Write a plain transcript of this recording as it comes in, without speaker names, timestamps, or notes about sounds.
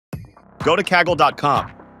Go to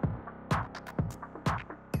Kaggle.com.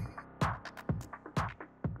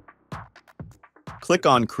 Click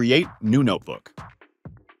on Create New Notebook.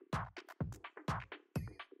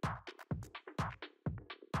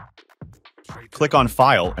 Click on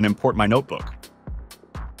File and import my notebook.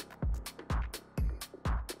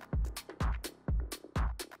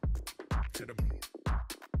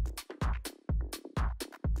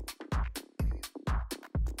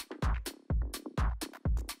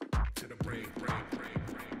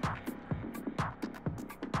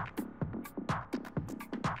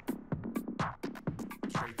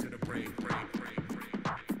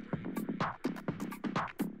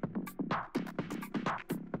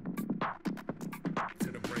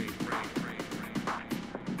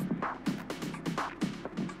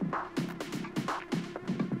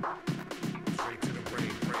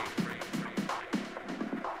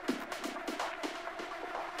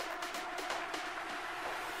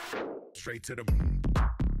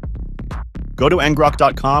 Go to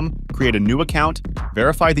ngrok.com, create a new account,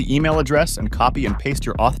 verify the email address, and copy and paste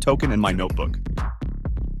your auth token in my notebook.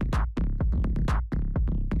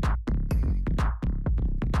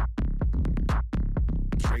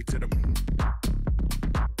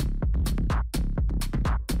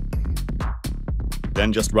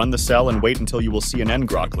 Then just run the cell and wait until you will see an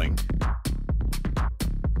ngrok link.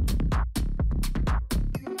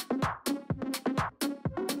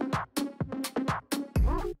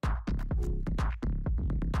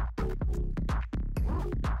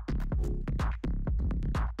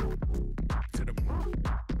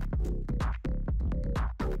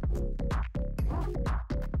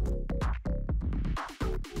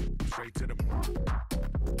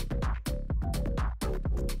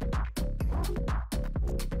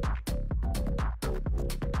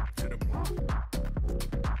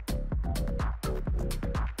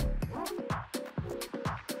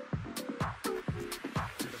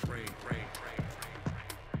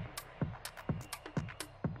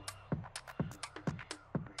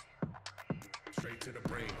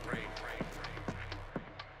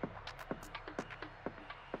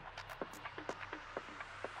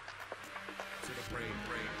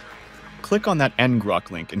 Click on that ngrok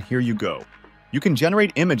link and here you go. You can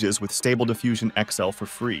generate images with StableDiffusion XL for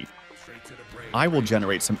free. I will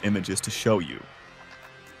generate some images to show you.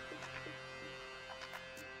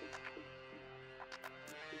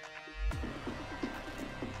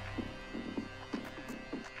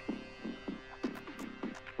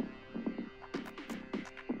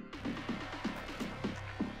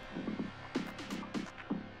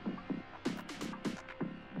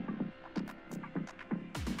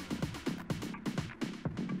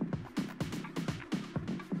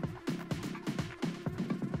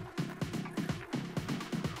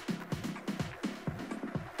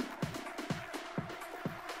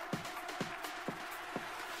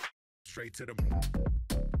 Straight to the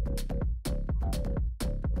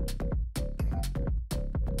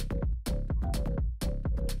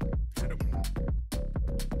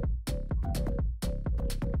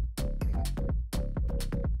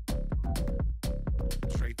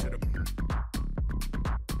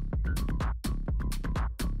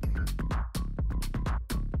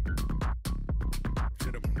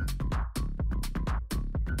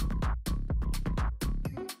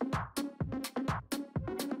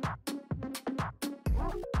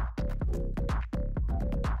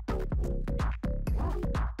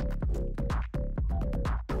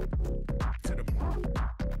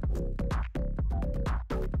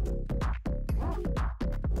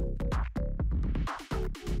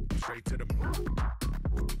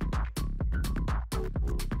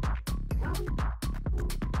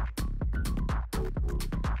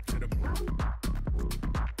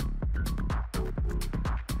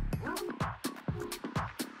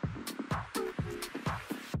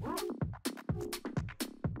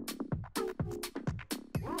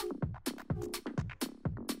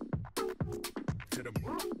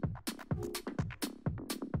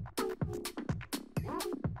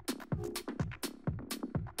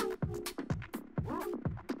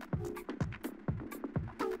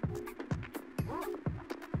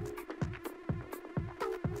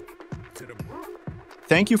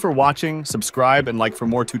Thank you for watching, subscribe, and like for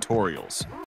more tutorials.